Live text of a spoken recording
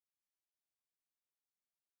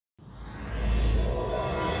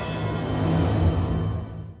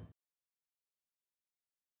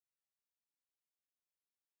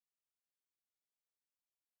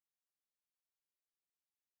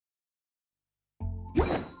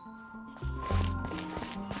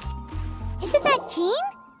Isn't that Jean?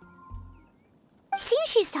 Seems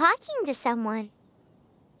she's talking to someone.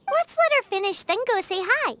 Let's let her finish, then go say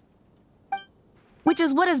hi. Which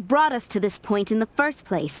is what has brought us to this point in the first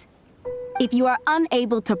place. If you are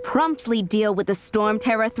unable to promptly deal with the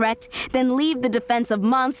Stormterror threat, then leave the defense of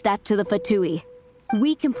Mondstadt to the Fatui.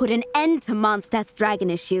 We can put an end to Mondstadt's dragon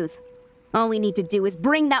issues. All we need to do is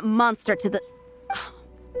bring that monster to the...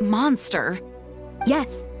 Monster?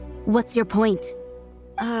 Yes. What's your point?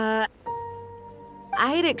 I'd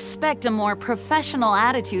expect a more professional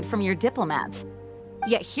attitude from your diplomats.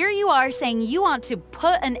 Yet here you are saying you want to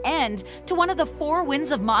put an end to one of the four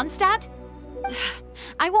winds of Mondstadt?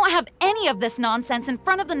 I won't have any of this nonsense in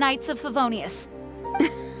front of the Knights of Favonius.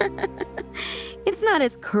 It's not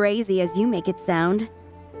as crazy as you make it sound.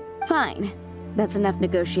 Fine. That's enough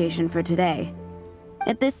negotiation for today.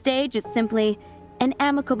 At this stage, it's simply an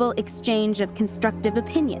amicable exchange of constructive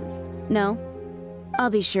opinions. No? I'll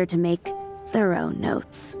be sure to make thorough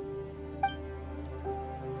notes.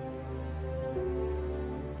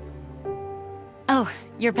 Oh,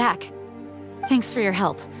 you're back. Thanks for your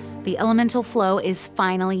help. The elemental flow is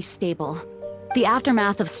finally stable. The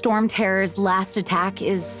aftermath of Stormterror's last attack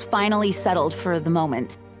is finally settled for the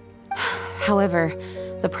moment. However,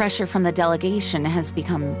 the pressure from the delegation has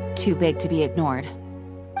become too big to be ignored.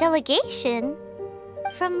 Delegation?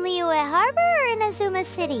 From Liyue Harbor or Inazuma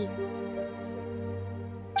City?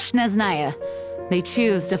 Snezhnaya. They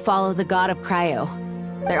choose to follow the god of Cryo.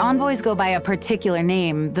 Their envoys go by a particular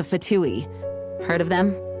name, the Fatui. Heard of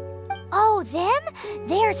them? Oh, them?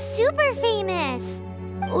 They're super famous!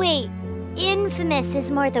 Wait, infamous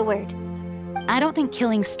is more the word. I don't think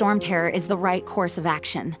killing Stormterror is the right course of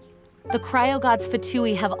action. The Cryo God's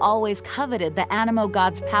Fatui have always coveted the Animo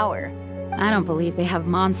God's power. I don't believe they have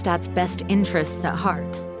Mondstadt's best interests at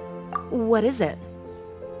heart. What is it?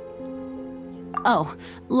 Oh,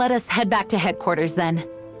 let us head back to headquarters then.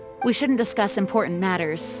 We shouldn't discuss important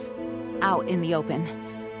matters out in the open.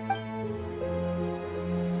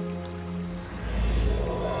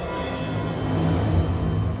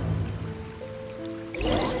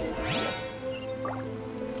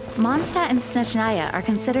 Mondstadt and Snezhnaya are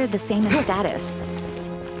considered the same in status.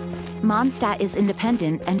 Mondstadt is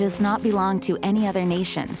independent and does not belong to any other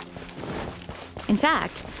nation. In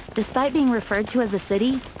fact, despite being referred to as a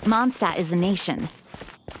city, Mondstadt is a nation.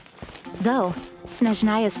 Though,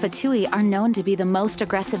 Snezhnaya's Fatui are known to be the most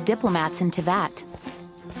aggressive diplomats in Teyvat.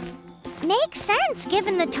 Makes sense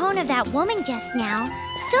given the tone of that woman just now.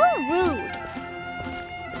 So rude.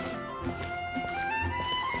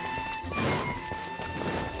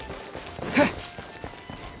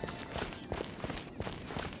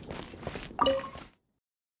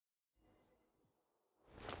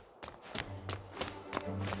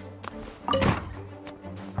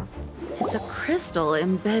 It's a crystal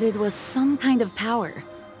embedded with some kind of power.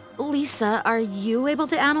 Lisa, are you able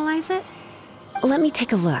to analyze it? Let me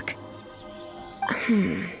take a look.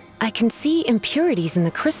 I can see impurities in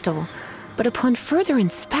the crystal, but upon further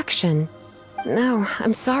inspection... No,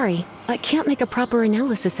 I'm sorry. I can't make a proper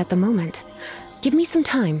analysis at the moment. Give me some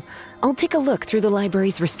time. I'll take a look through the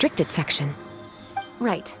library's restricted section.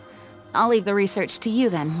 Right. I'll leave the research to you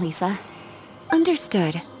then, Lisa.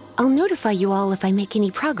 Understood. I'll notify you all if I make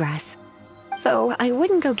any progress. Though I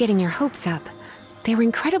wouldn't go getting your hopes up. They were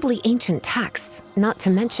incredibly ancient texts, not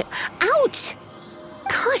to mention... Ouch!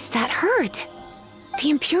 Gosh, that hurt!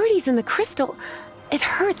 The impurities in the crystal... It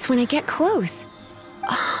hurts when I get close.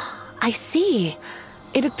 Oh, I see.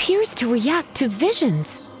 It appears to react to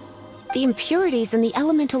visions. The impurities and the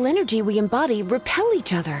elemental energy we embody repel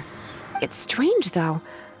each other. It's strange, though.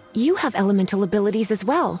 You have elemental abilities as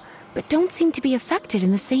well, but don't seem to be affected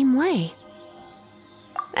in the same way.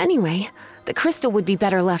 Anyway, the crystal would be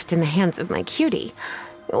better left in the hands of my cutie.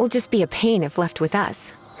 It will just be a pain if left with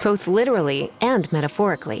us, both literally and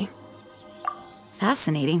metaphorically.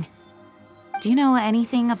 Fascinating. Do you know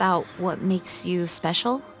anything about what makes you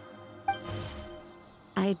special?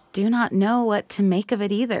 I do not know what to make of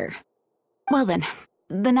it either. Well then,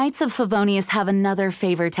 the Knights of Favonius have another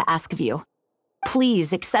favor to ask of you.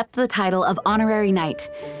 Please accept the title of Honorary Knight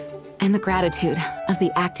and the gratitude of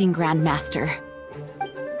the Acting Grand Master.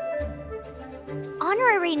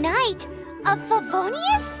 Honorary Knight of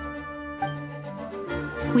Favonius?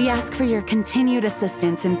 We ask for your continued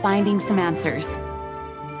assistance in finding some answers.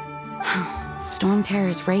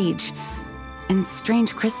 Stormterror's rage and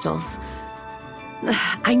strange crystals.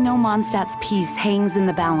 I know Mondstadt's peace hangs in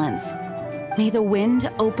the balance. May the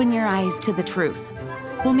wind open your eyes to the truth.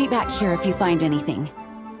 We'll meet back here if you find anything.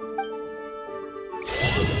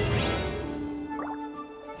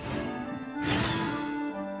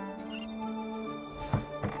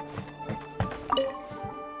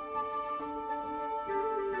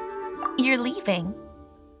 you're leaving.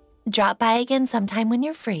 Drop by again sometime when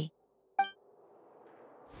you're free.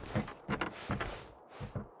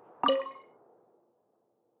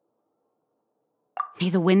 May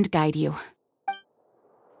the wind guide you.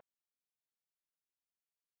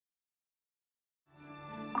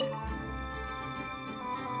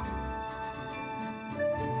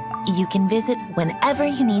 You can visit whenever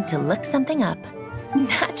you need to look something up.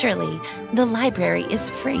 Naturally, the library is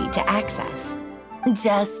free to access.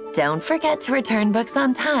 Just don't forget to return books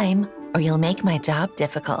on time, or you'll make my job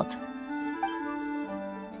difficult.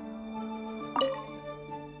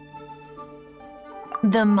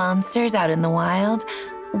 The monsters out in the wild,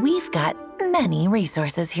 we've got many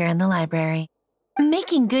resources here in the library.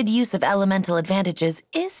 Making good use of elemental advantages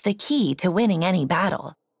is the key to winning any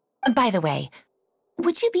battle. By the way,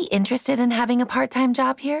 would you be interested in having a part-time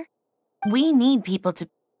job here? We need people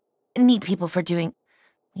for doing...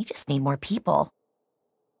 We just need more people.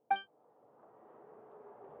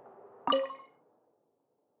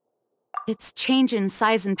 Its change in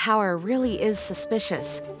size and power really is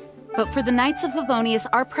suspicious. But for the Knights of Favonius,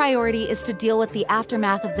 our priority is to deal with the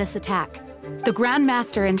aftermath of this attack. The Grand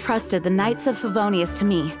Master entrusted the Knights of Favonius to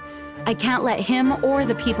me. I can't let him or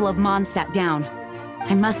the people of Mondstadt down.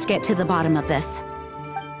 I must get to the bottom of this.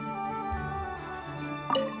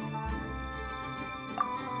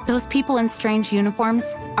 Those people in strange uniforms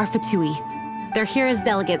are Fatui. They're here as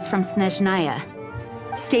delegates from Snezhnaya.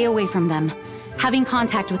 Stay away from them. Having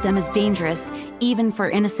contact with them is dangerous, even for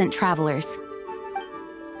innocent travelers.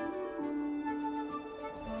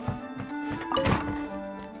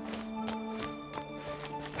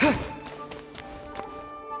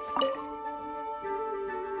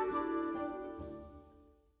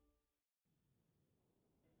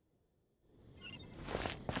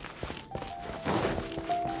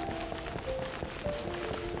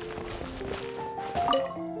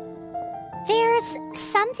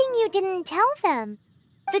 Something you didn't tell them.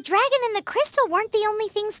 The dragon and the crystal weren't the only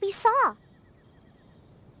things we saw.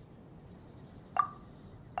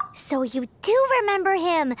 So you do remember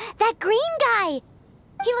him, that green guy.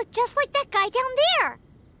 He looked just like that guy down there.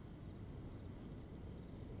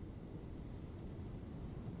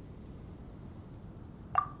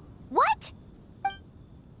 What?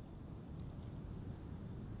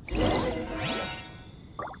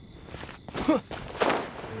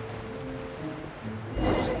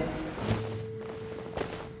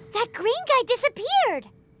 That green guy disappeared!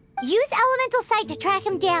 Use Elemental Sight to track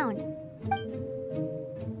him down.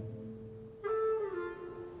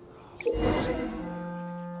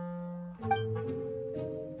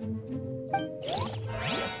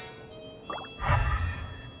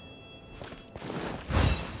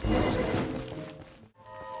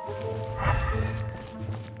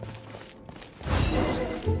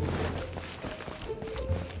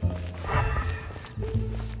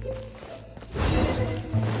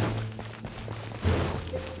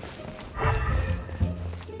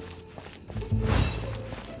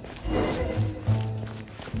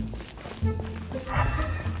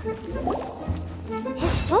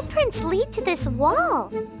 His footprints lead to this wall.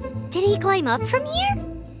 Did he climb up from here?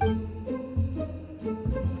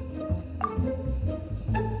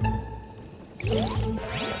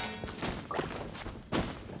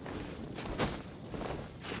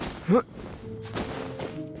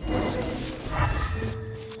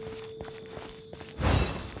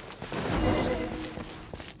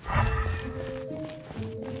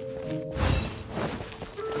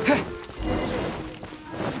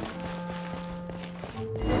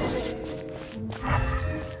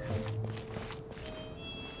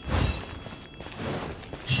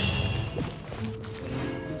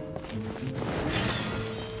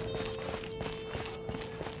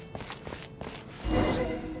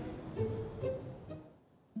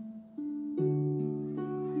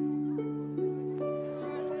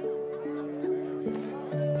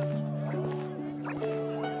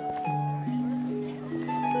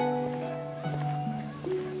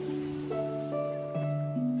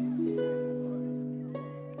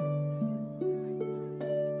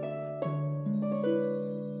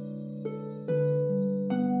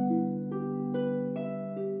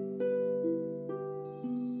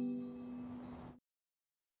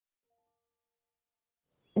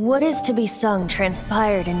 What is to be sung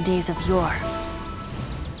transpired in days of yore,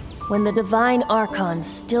 when the divine Archon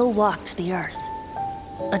still walked the earth.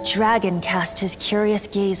 A dragon cast his curious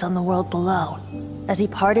gaze on the world below, as he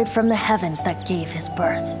parted from the heavens that gave his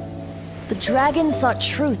birth. The dragon sought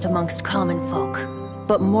truth amongst common folk,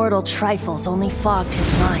 but mortal trifles only fogged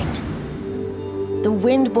his mind. The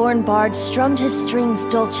wind-born bard strummed his strings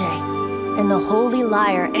dolce, and the Holy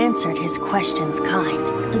Lyre answered his questions kind.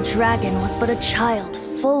 The dragon was but a child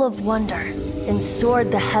full of wonder, and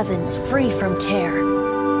soared the heavens free from care.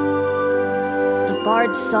 The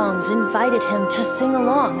bard's songs invited him to sing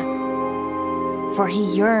along, for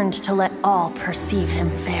he yearned to let all perceive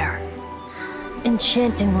him fair.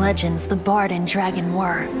 Enchanting legends the bard and dragon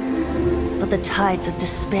were, but the tides of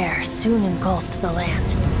despair soon engulfed the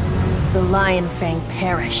land. The Lion Fang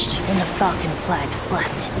perished, and the Falcon Flag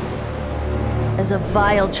slept, as a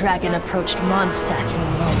vile dragon approached Mondstadt in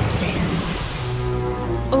lone stand.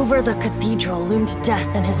 Over the cathedral loomed Death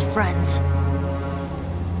and his friends.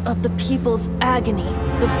 Of the people's agony,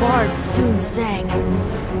 the bard soon sang.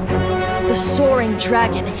 The soaring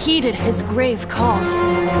dragon heeded his grave calls,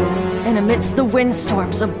 and amidst the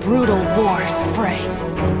windstorms a brutal war sprang.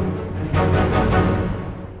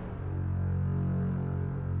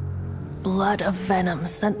 Blood of venom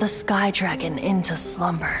sent the sky dragon into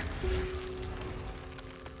slumber,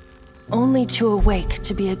 only to awake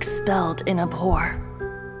to be expelled in abhor.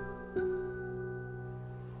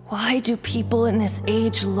 Why do people in this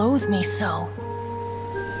age loathe me so?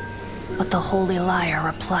 But the Holy Lyre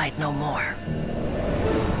replied no more.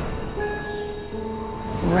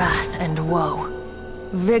 Wrath and woe,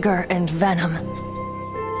 vigor and venom,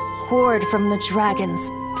 poured from the dragon's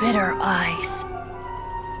bitter eyes.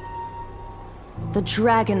 The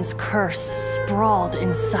dragon's curse sprawled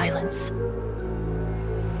in silence,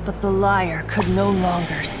 but the lyre could no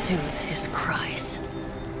longer soothe his cries.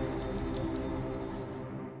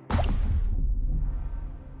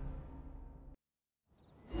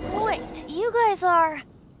 Wait, you guys are...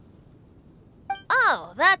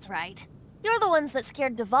 Oh, that's right. You're the ones that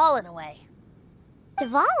scared Dvalin away.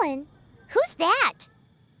 Dvalin? Who's that?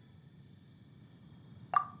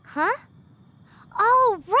 Huh?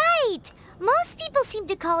 Oh, right! Most people seem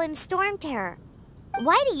to call him Stormterror.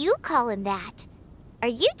 Why do you call him that? Are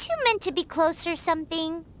you two meant to be close or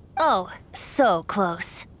something? Oh, so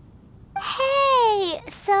close. Hey,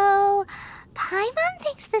 so... Paimon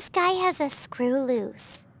thinks this guy has a screw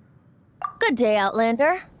loose. Good day,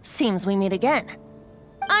 Outlander. Seems we meet again.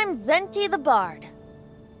 I'm Venti the Bard.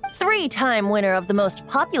 3-time winner of the most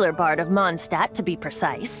popular bard of Mondstadt, to be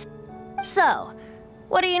precise. So,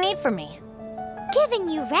 what do you need from me? Given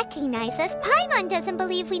you recognize us, Paimon doesn't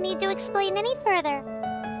believe we need to explain any further.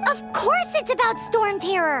 Of course it's about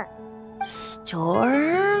Stormterror!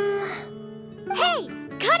 Storm? Hey!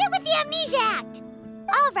 Cut it with the Amnesia Act!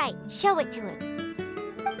 Alright, show it to him.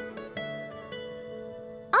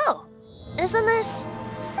 Oh, isn't this...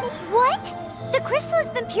 What? The crystal has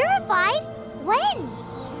been purified? When?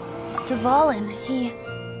 Dvalin,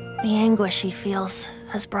 the anguish he feels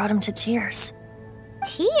has brought him to tears.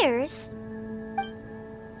 Tears?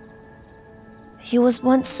 He was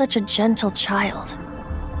once such a gentle child,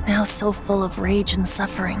 now so full of rage and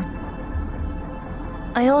suffering.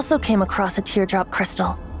 I also came across a teardrop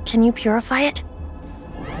crystal. Can you purify it?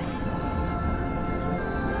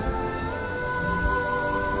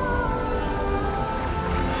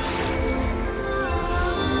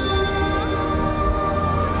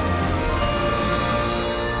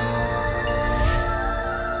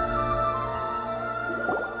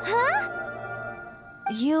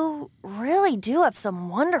 You really do have some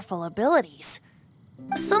wonderful abilities.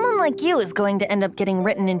 Someone like you is going to end up getting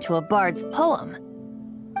written into a bard's poem.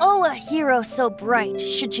 Oh, a hero so bright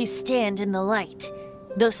should she stand in the light,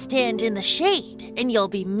 though stand in the shade, and you'll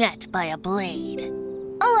be met by a blade.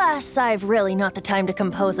 Alas, I've really not the time to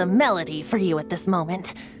compose a melody for you at this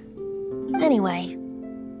moment. Anyway,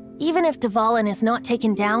 even if Dvalin is not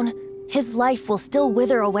taken down, his life will still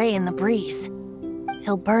wither away in the breeze.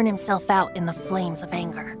 He'll burn himself out in the flames of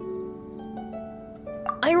anger.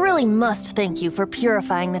 I really must thank you for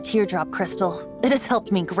purifying the teardrop crystal. It has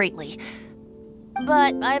helped me greatly.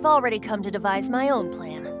 But I've already come to devise my own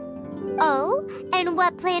plan. Oh? And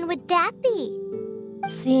what plan would that be?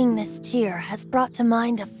 Seeing this tear has brought to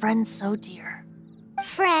mind a friend so dear.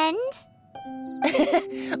 Friend?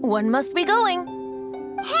 One must be going.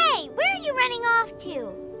 Hey, where are you running off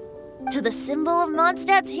to? To the symbol of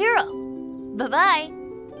Mondstadt's hero. Bye-bye.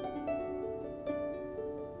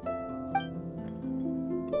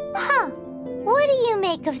 Huh. What do you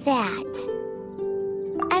make of that?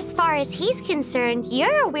 As far as he's concerned,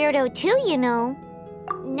 you're a weirdo too, you know.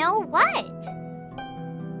 Know what?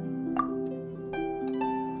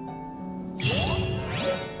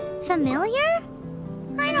 Familiar?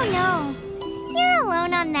 I don't know. You're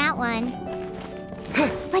alone on that one.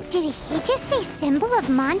 But did he just say symbol of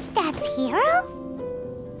Mondstadt's hero?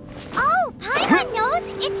 Oh, Paimon knows!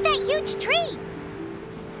 It's that huge tree!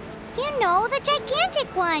 You know, the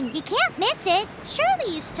gigantic one. You can't miss it.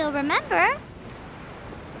 Surely you still remember.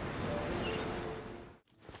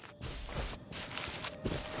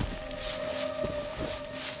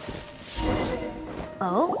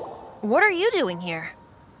 Oh? What are you doing here?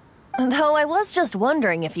 Though I was just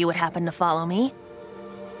wondering if you would happen to follow me.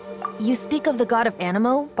 You speak of the god of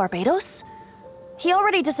Animo, Barbados? He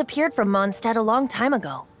already disappeared from Mondstadt a long time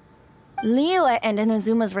ago. Liyue and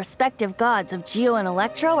Inazuma's respective gods of Geo and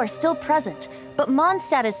Electro are still present, but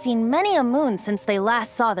Mondstadt has seen many a moon since they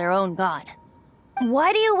last saw their own god.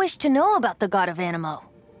 Why do you wish to know about the god of Animo?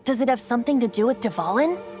 Does it have something to do with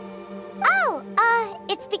Dvalin? Oh,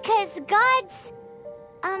 it's because gods...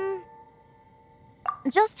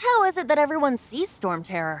 Just how is it that everyone sees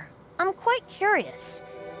Stormterror? I'm quite curious.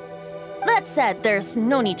 That said, there's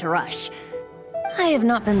no need to rush. I have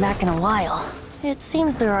not been back in a while. It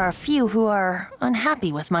seems there are a few who are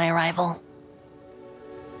unhappy with my arrival.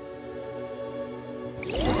 The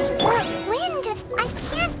wind! I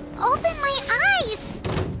can't open my eyes!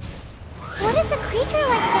 What is a creature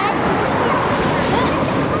like that doing here? Such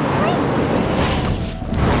a cool place!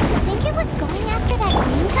 Think it was going after that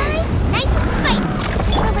green guy? Nice and spicy!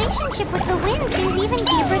 His relationship with the wind seems even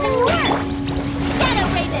deeper than yours! Shadow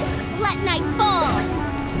Raven! Let night fall!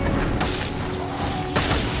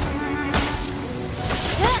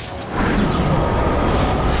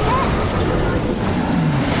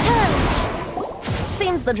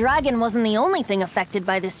 Seems the dragon wasn't the only thing affected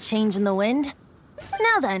by this change in the wind.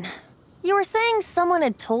 Now then, you were saying someone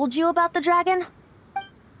had told you about the dragon?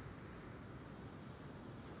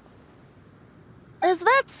 Is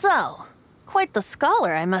that so? Quite the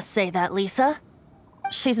scholar, I must say that, Lisa.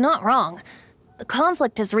 She's not wrong. The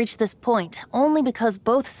conflict has reached this point only because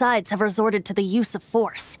both sides have resorted to the use of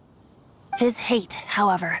force. His hate,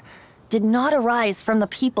 however, did not arise from the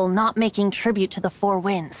people not making tribute to the Four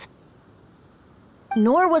Winds.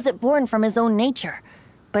 Nor was it born from his own nature,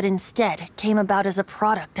 but instead came about as a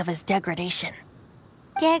product of his degradation.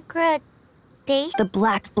 Degradation? The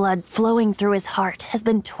black blood flowing through his heart has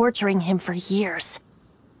been torturing him for years.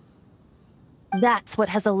 That's what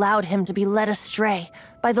has allowed him to be led astray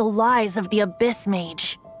by the lies of the Abyss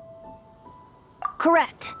Mage.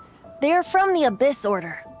 Correct. They are from the Abyss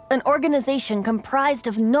Order, an organization comprised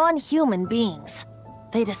of non-human beings.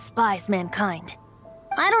 They despise mankind.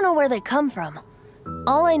 I don't know where they come from.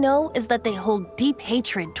 All I know is that they hold deep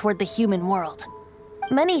hatred toward the human world.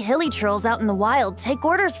 Many hilly trolls out in the wild take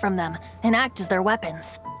orders from them and act as their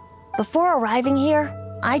weapons. Before arriving here,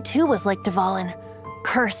 I too was like Dvalin,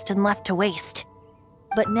 cursed and left to waste.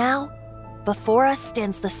 But now, before us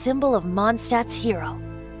stands the symbol of Mondstadt's hero,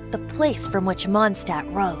 the place from which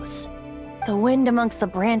Mondstadt rose. The wind amongst the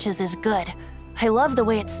branches is good. I love the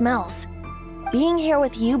way it smells. Being here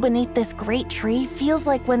with you beneath this great tree feels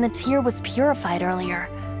like when the tear was purified earlier.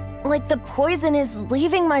 Like the poison is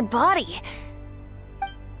leaving my body.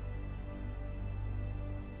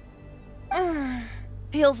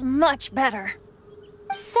 Feels much better.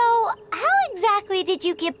 So, how exactly did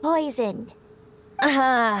you get poisoned?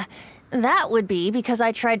 That would be because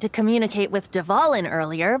I tried to communicate with Dvalin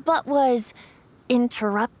earlier, but was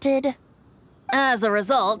interrupted. As a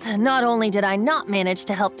result, not only did I not manage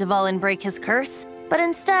to help Dvalin break his curse, but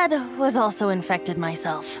instead was also infected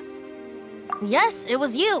myself. Yes, it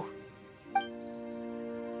was you.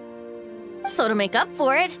 So to make up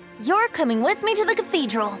for it, you're coming with me to the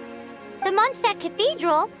cathedral. The Mondstadt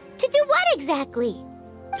Cathedral? To do what exactly?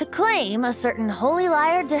 To claim a certain Holy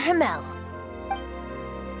Lyre der Himmel.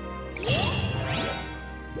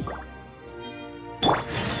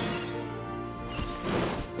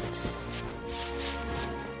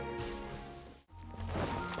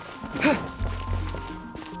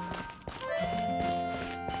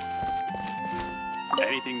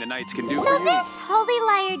 Anything the knights can do So for you? this Holy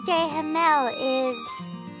Lyre der Himmel is...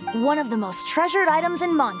 One of the most treasured items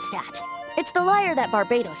in Mondstadt. It's the lyre that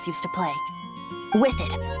Barbados used to play. With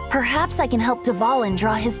it, perhaps I can help Dvalin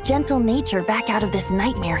draw his gentle nature back out of this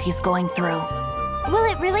nightmare he's going through. Will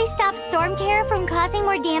it really stop Stormterror from causing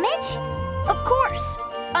more damage? Of course!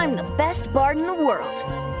 I'm the best bard in the world.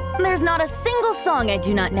 There's not a single song I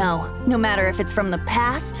do not know, no matter if it's from the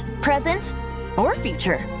past, present, or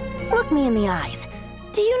future. Look me in the eyes.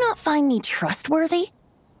 Do you not find me trustworthy?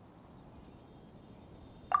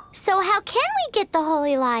 So how can we get the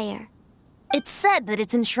Holy Lyre? It's said that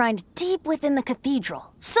it's enshrined deep within the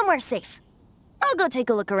cathedral, somewhere safe. I'll go take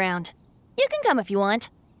a look around. You can come if you want.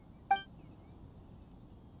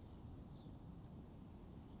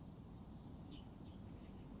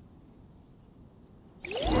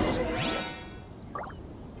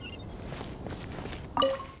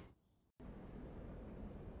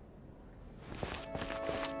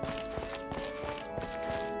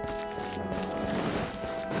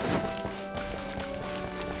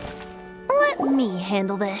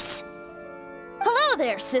 handle this. Hello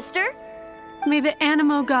there, sister! May the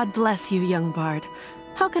Animo god bless you, young bard.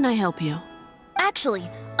 How can I help you? Actually,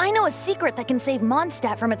 I know a secret that can save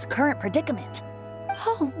Mondstadt from its current predicament.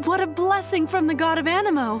 Oh, what a blessing from the god of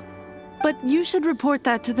Animo! But you should report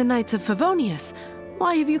that to the Knights of Favonius.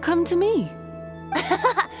 Why have you come to me?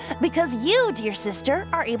 Because you, dear sister,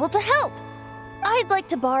 are able to help. I'd like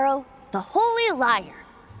to borrow the Holy Lyre.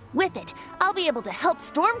 With it, I'll be able to help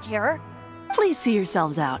Stormterror. Please see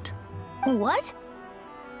yourselves out. What?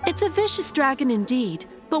 It's a vicious dragon indeed,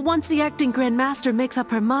 but once the acting Grand Master makes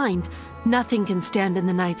up her mind, nothing can stand in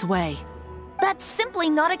the Knight's way. That's simply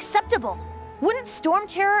not acceptable. Wouldn't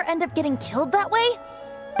Stormterror end up getting killed that way?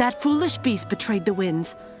 That foolish beast betrayed the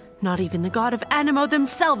winds. Not even the god of Animo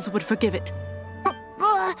themselves would forgive it.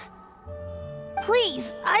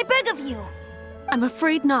 Please, I beg of you. I'm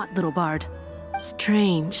afraid not, little bard.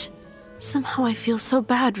 Strange. Somehow I feel so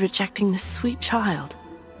bad rejecting this sweet child.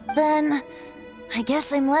 Then, I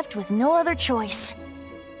guess I'm left with no other choice.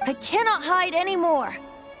 I cannot hide anymore.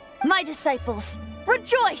 My disciples,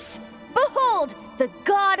 rejoice! Behold, the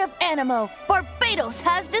god of Animo, Barbatos,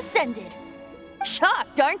 has descended.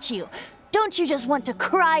 Shocked, aren't you? Don't you just want to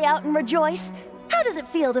cry out and rejoice? How does it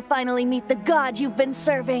feel to finally meet the god you've been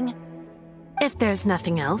serving? If there's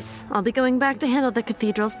nothing else, I'll be going back to handle the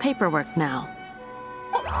cathedral's paperwork now.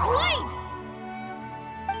 Wait!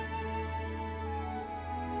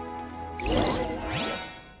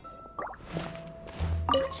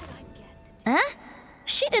 Huh?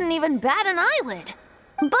 She didn't even bat an eyelid.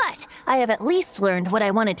 But I have at least learned what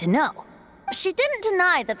I wanted to know. She didn't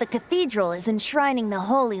deny that the cathedral is enshrining the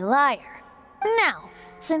Holy Lyre. Now,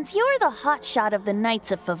 since you're the hotshot of the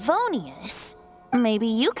Knights of Favonius, maybe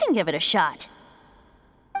you can give it a shot.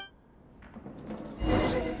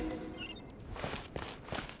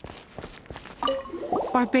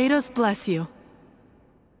 Barbatos bless you.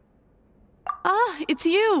 Ah, it's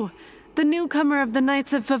you! The newcomer of the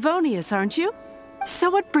Knights of Favonius, aren't you? So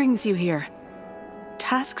what brings you here?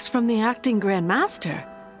 Tasks from the acting Grand Master?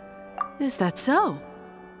 Is that so?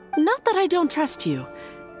 Not that I don't trust you.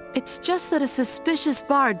 It's just that a suspicious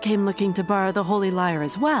bard came looking to borrow the Holy Lyre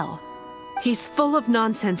as well. He's full of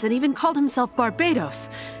nonsense and even called himself Barbatos.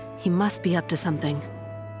 He must be up to something.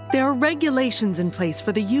 There are regulations in place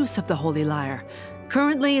for the use of the Holy Lyre.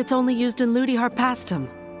 Currently, it's only used in Ludi Harpastum.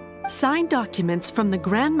 Signed documents from the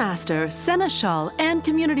Grand Master, Seneschal, and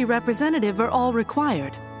Community Representative are all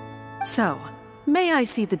required. So, may I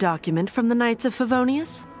see the document from the Knights of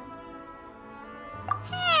Favonius?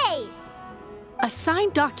 Hey! A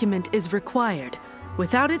signed document is required.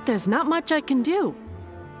 Without it, there's not much I can do.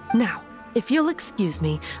 Now, if you'll excuse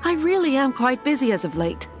me, I really am quite busy as of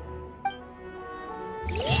late.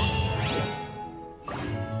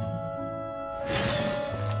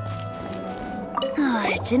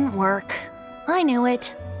 It didn't work. I knew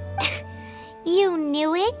it. You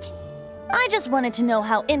knew it? I just wanted to know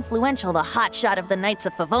how influential the hotshot of the Knights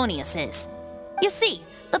of Favonius is. You see,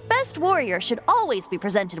 the best warrior should always be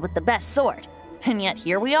presented with the best sword. And yet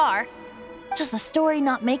here we are. Does the story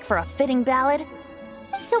not make for a fitting ballad?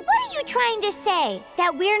 So what are you trying to say?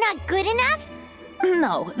 That we're not good enough?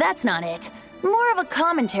 No, that's not it. More of a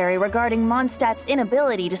commentary regarding Mondstadt's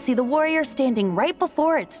inability to see the warrior standing right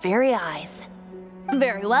before its very eyes.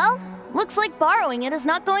 Very well. Looks like borrowing it is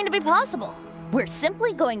not going to be possible. We're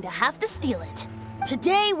simply going to have to steal it.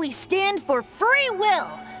 Today we stand for free will.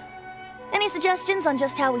 Any suggestions on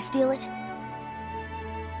just how we steal it?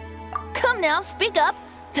 Come now, speak up.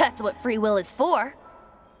 That's what free will is for.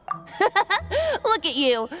 Look at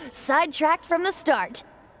you, sidetracked from the start.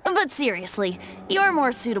 But seriously, you're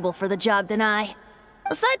more suitable for the job than I.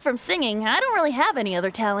 Aside from singing, I don't really have any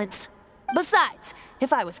other talents. Besides,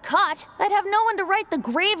 if I was caught, I'd have no one to right the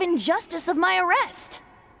grave injustice of my arrest.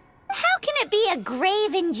 How can it be a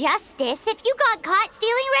grave injustice if you got caught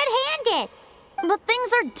stealing red-handed? But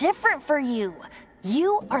things are different for you.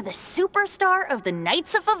 You are the superstar of the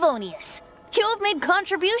Knights of Favonius. You have made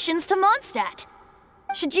contributions to Mondstadt.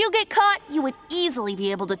 Should you get caught, you would easily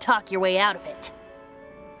be able to talk your way out of it.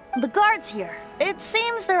 The guards here, it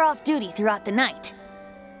seems they're off duty throughout the night.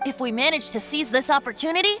 If we manage to seize this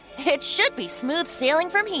opportunity, it should be smooth sailing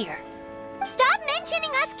from here. Stop mentioning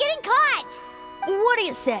us getting caught! What do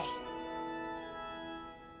you say?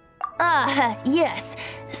 Yes.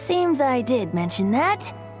 Seems I did mention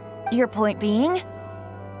that. Your point being?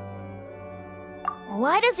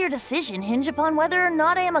 Why does your decision hinge upon whether or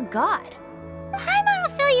not I am a god? Paimon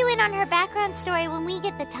will fill you in on her background story when we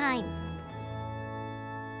get the time.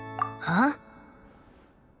 Huh?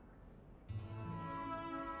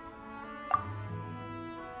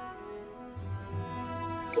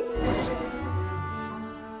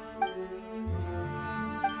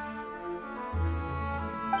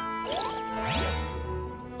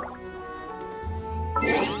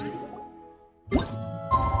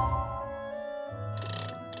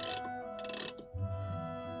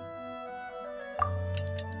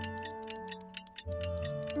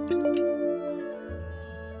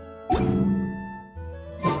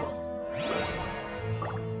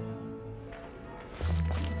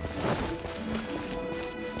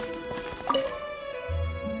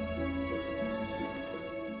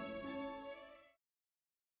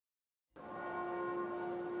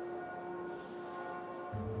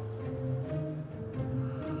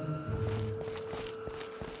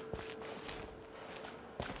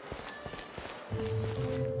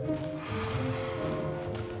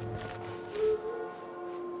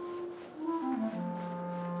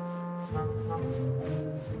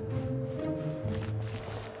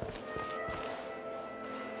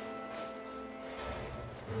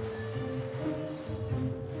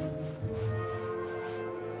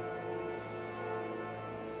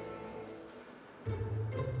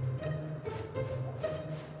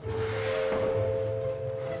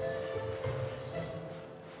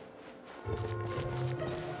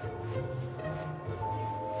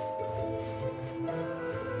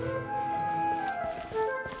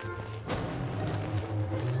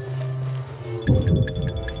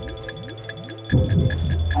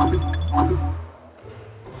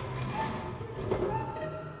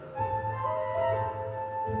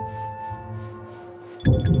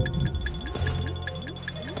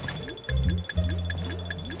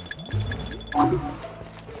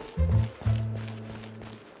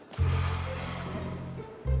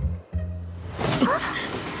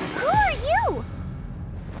 Who are you?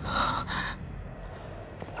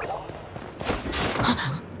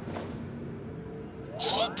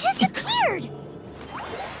 She disappeared!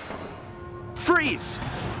 Freeze!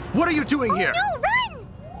 What are you doing here? No, run!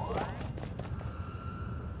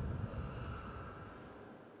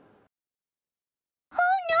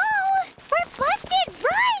 Oh no! We're busted!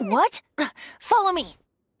 Run! What? Follow me.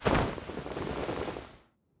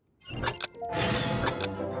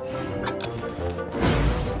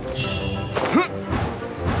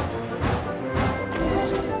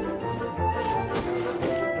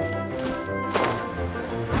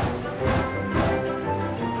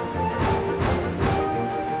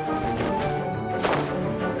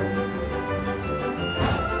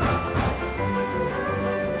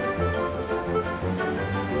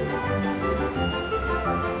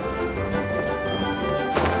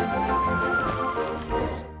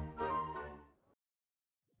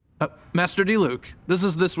 Master Diluc, this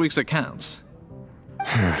is this week's accounts.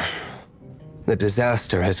 The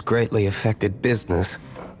disaster has greatly affected business.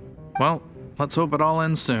 Well, let's hope it all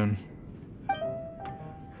ends soon.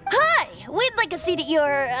 Hi! We'd like a seat at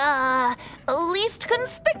your, least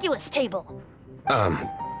conspicuous table.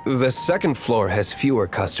 The second floor has fewer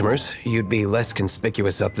customers. You'd be less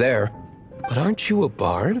conspicuous up there. But aren't you a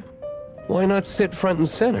bard? Why not sit front and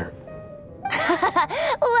center?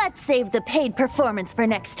 Let's save the paid performance for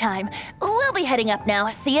next time. We'll be heading up now.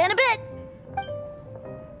 See you in a bit.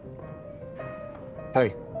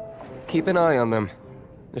 Hey, keep an eye on them.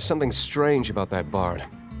 There's something strange about that bard.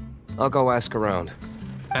 I'll go ask around.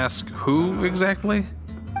 Ask who exactly?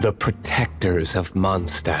 The protectors of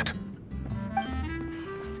Mondstadt.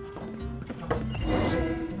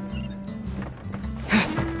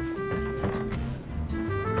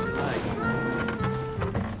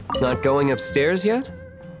 Not going upstairs yet?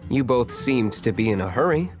 You both seemed to be in a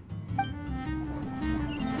hurry.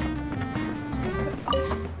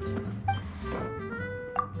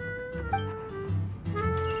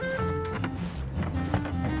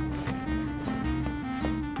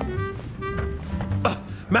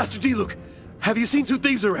 Master Diluc, have you seen two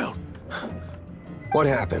thieves around? What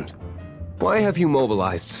happened? Why have you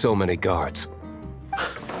mobilized so many guards?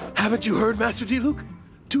 Haven't you heard, Master Diluc?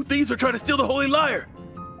 Two thieves are trying to steal the Holy Lyre!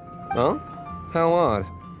 Huh? How odd.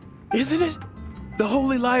 Isn't it? The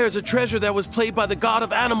Holy Lyre is a treasure that was played by the god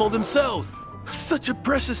of animal themselves. Such a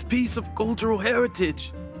precious piece of cultural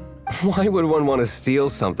heritage. Why would one want to steal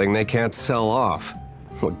something they can't sell off?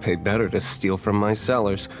 Would pay better to steal from my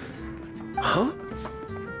sellers. Huh?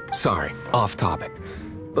 Sorry, off topic.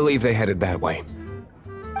 Believe they headed that way.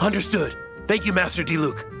 Understood. Thank you, Master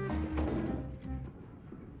Diluc.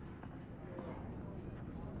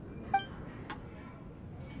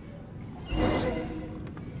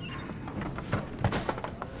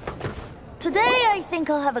 Today, I think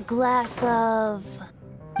I'll have a glass of...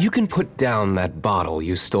 You can put down that bottle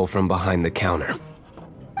you stole from behind the counter.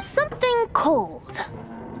 something cold.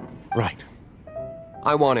 Right.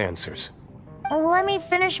 I want answers. Let me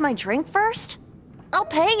finish my drink first. I'll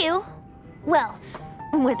pay you. Well,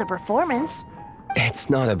 with a performance. It's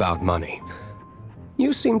not about money.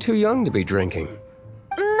 You seem too young to be drinking.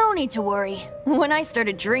 No need to worry. When I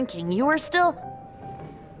started drinking, you were still...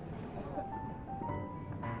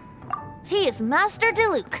 He is Master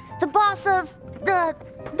Diluc, the boss of...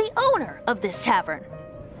 the owner of this tavern.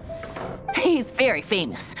 He's very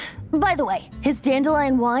famous. By the way, his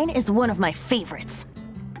dandelion wine is one of my favorites.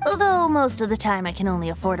 Although most of the time I can only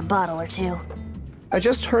afford a bottle or two. I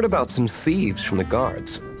just heard about some thieves from the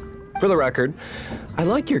guards. For the record, I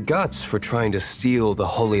like your guts for trying to steal the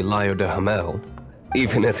Holy Lyre der Himmel,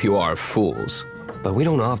 even if you are fools. But we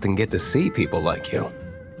don't often get to see people like you.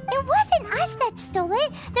 It wasn't us that stole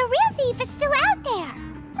it. The real thief is still out there.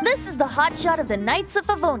 This is the hotshot of the Knights of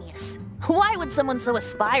Favonius. Why would someone so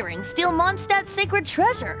aspiring steal Mondstadt's sacred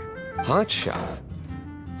treasure? Hotshot.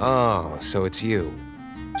 Oh, so it's you.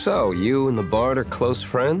 So, you and the Bard are close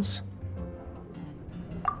friends?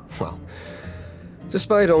 Well,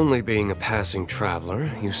 despite only being a passing traveler,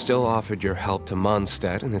 you still offered your help to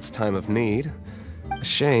Mondstadt in its time of need. A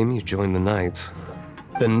shame you joined the Knights.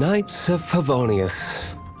 The Knights of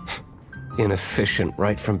Favonius. Inefficient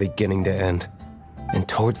right from beginning to end. And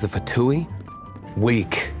towards the Fatui?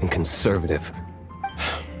 Weak and conservative.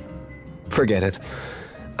 Forget it.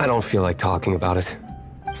 I don't feel like talking about it.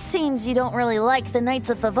 Seems you don't really like the Knights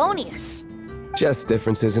of Favonius. Just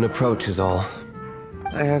differences in approach is all.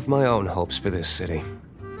 I have my own hopes for this city.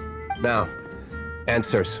 Now,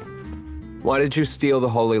 answers. Why did you steal the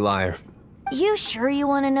Holy Lyre? You sure you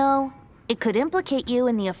want to know? It could implicate you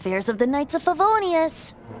in the affairs of the Knights of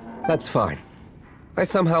Favonius. That's fine. I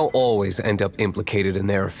somehow always end up implicated in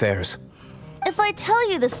their affairs. If I tell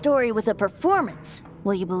you the story with a performance,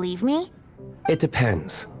 will you believe me? It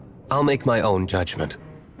depends. I'll make my own judgment.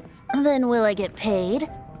 Then will I get paid?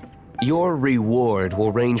 Your reward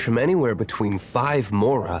will range from anywhere between 5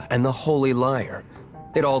 Mora and the Holy Lyre.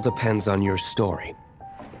 It all depends on your story.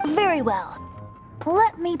 Very well.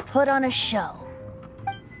 Let me put on a show.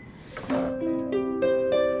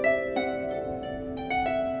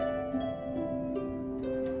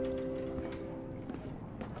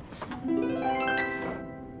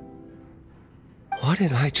 What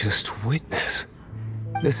did I just witness?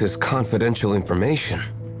 This is confidential information.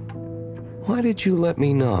 Why did you let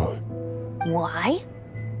me know? Why?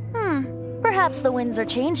 Perhaps the winds are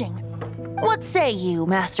changing. What say you,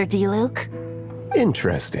 Master Diluc?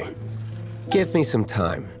 Interesting. Give me some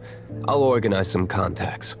time. I'll organize some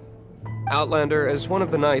contacts. Outlander, as one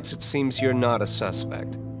of the Knights, it seems you're not a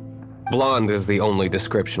suspect. Blonde is the only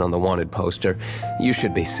description on the wanted poster. You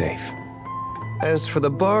should be safe. As for the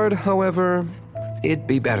Bard, however, it'd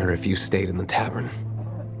be better if you stayed in the tavern.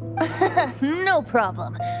 No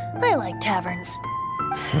problem. I like taverns.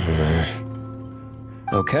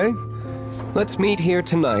 Okay. Let's meet here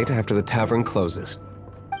tonight after the tavern closes.